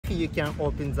if you can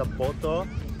open the bottle,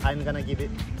 I'm gonna give it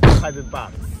 $5. Okay.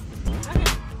 Oh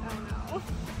no.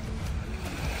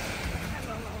 I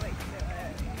don't know if I can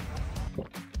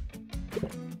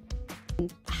do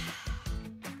it.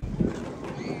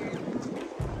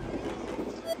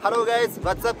 Hello guys,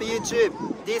 what's up YouTube?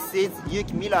 This is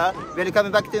Yuki Miller.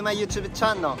 Welcome back to my YouTube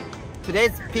channel.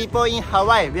 Today's people in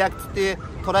Hawaii react to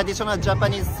traditional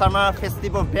Japanese summer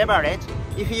festival beverage.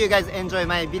 If you guys enjoy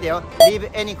my video, leave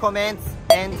any comments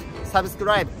and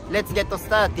subscribe. Let's get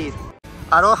started.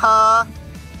 Aloha!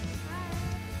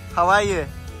 How are you?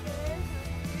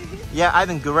 Yeah,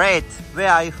 I'm great. Where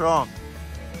are you from?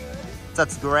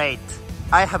 That's great.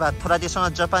 I have a traditional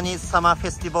Japanese summer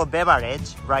festival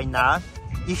beverage right now.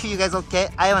 If you guys okay,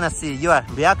 I wanna see your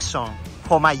reaction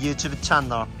for my YouTube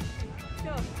channel.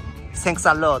 Sure. Thanks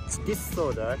a lot. This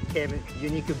soda came in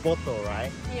unique bottle,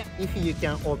 right? Yeah. If you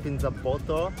can open the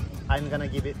bottle, I'm gonna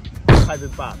give it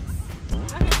 $5.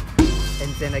 Okay.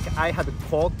 And then like I have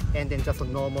Coke and then just a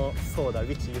normal soda.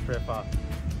 Which you prefer?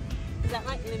 Is that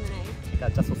like lemonade? Yeah,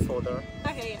 just a soda.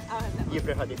 Okay, yeah, I'll have that one. You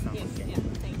prefer this one? Yes, Okay. yeah,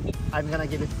 thank you. I'm gonna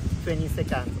give it 20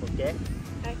 seconds, okay?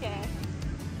 Okay.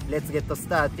 Let's get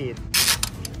started.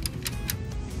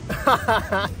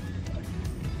 I'll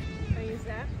use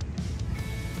that.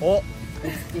 Oh,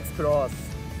 it's close.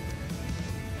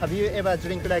 Have you ever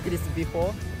drank like this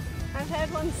before? I've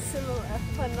had one similar,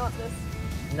 but not this.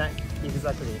 No,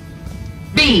 exactly.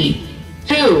 3,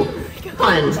 2, 1. I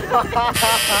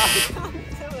can't do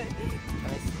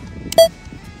it.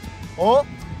 Oh!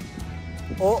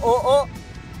 Oh, oh, oh!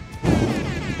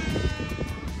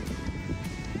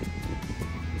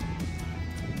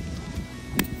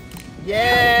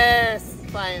 Yes!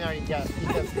 Finally, yes,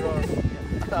 it was close.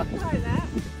 Try that.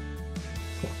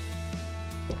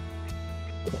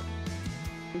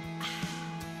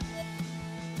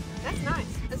 That's nice.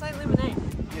 It's like lemonade.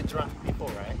 You drank before,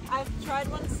 right? I've tried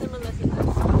one similar to this. I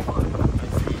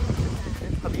see.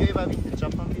 Have you ever been to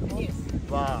Japan before? Yes.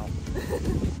 Wow.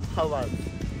 How was it?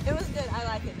 It was good. I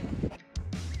like it there.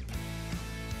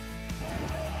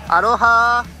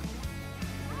 Aloha!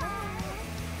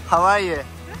 How are you?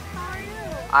 How are you?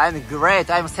 I'm great.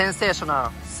 I'm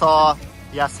sensational. So,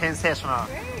 yeah, sensational.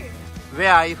 Great.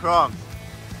 Where are you from?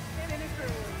 Santa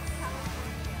Cruz.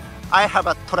 I have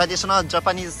a traditional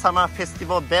Japanese summer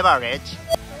festival beverage.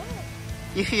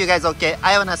 If you guys okay,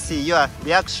 I wanna see your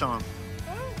reaction.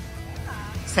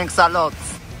 Thanks a lot.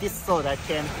 This soda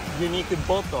came unique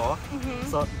bottle.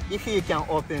 So if you can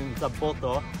open the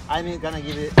bottle, I'm gonna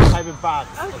give it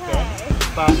 $5. Okay?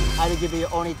 But I'll give you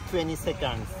only 20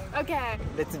 seconds. Okay.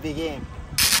 Let's begin.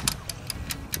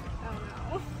 Oh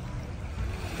no.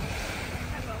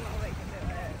 I don't know if I can do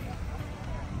it.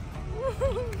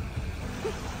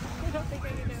 I don't think I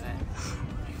can do it.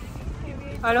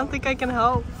 Maybe I don't think I can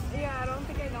help. yeah, I don't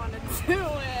think I know how to do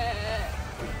it.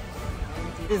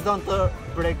 Please don't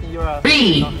break your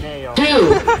 3, nail. 2, 1.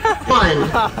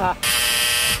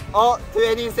 Oh,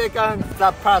 20 seconds,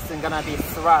 the person gonna be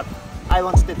swapped. I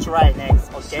want to try next,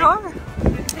 okay? Sure. I'm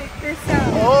gonna take this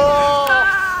out. Oh!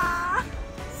 Ah!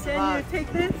 Then you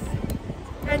take this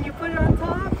and you put it on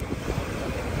top.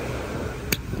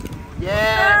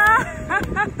 Yes!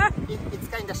 It's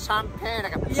kind of champagne.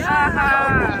 Like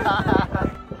Yeah.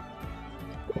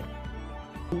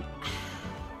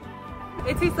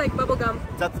 It tastes like bubble gum.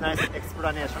 That's nice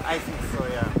explanation. I think so,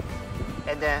 yeah.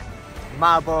 And then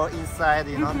marble inside,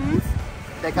 you know? It's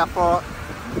like a for,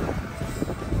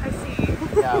 I see.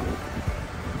 yeah.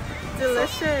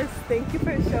 Delicious. Thank you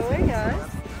for showing us.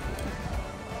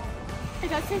 It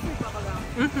does taste like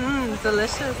bubblegum.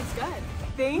 Delicious. It's good.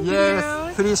 Thank Yes,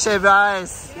 you. please shave your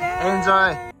eyes. Yay.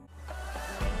 Enjoy.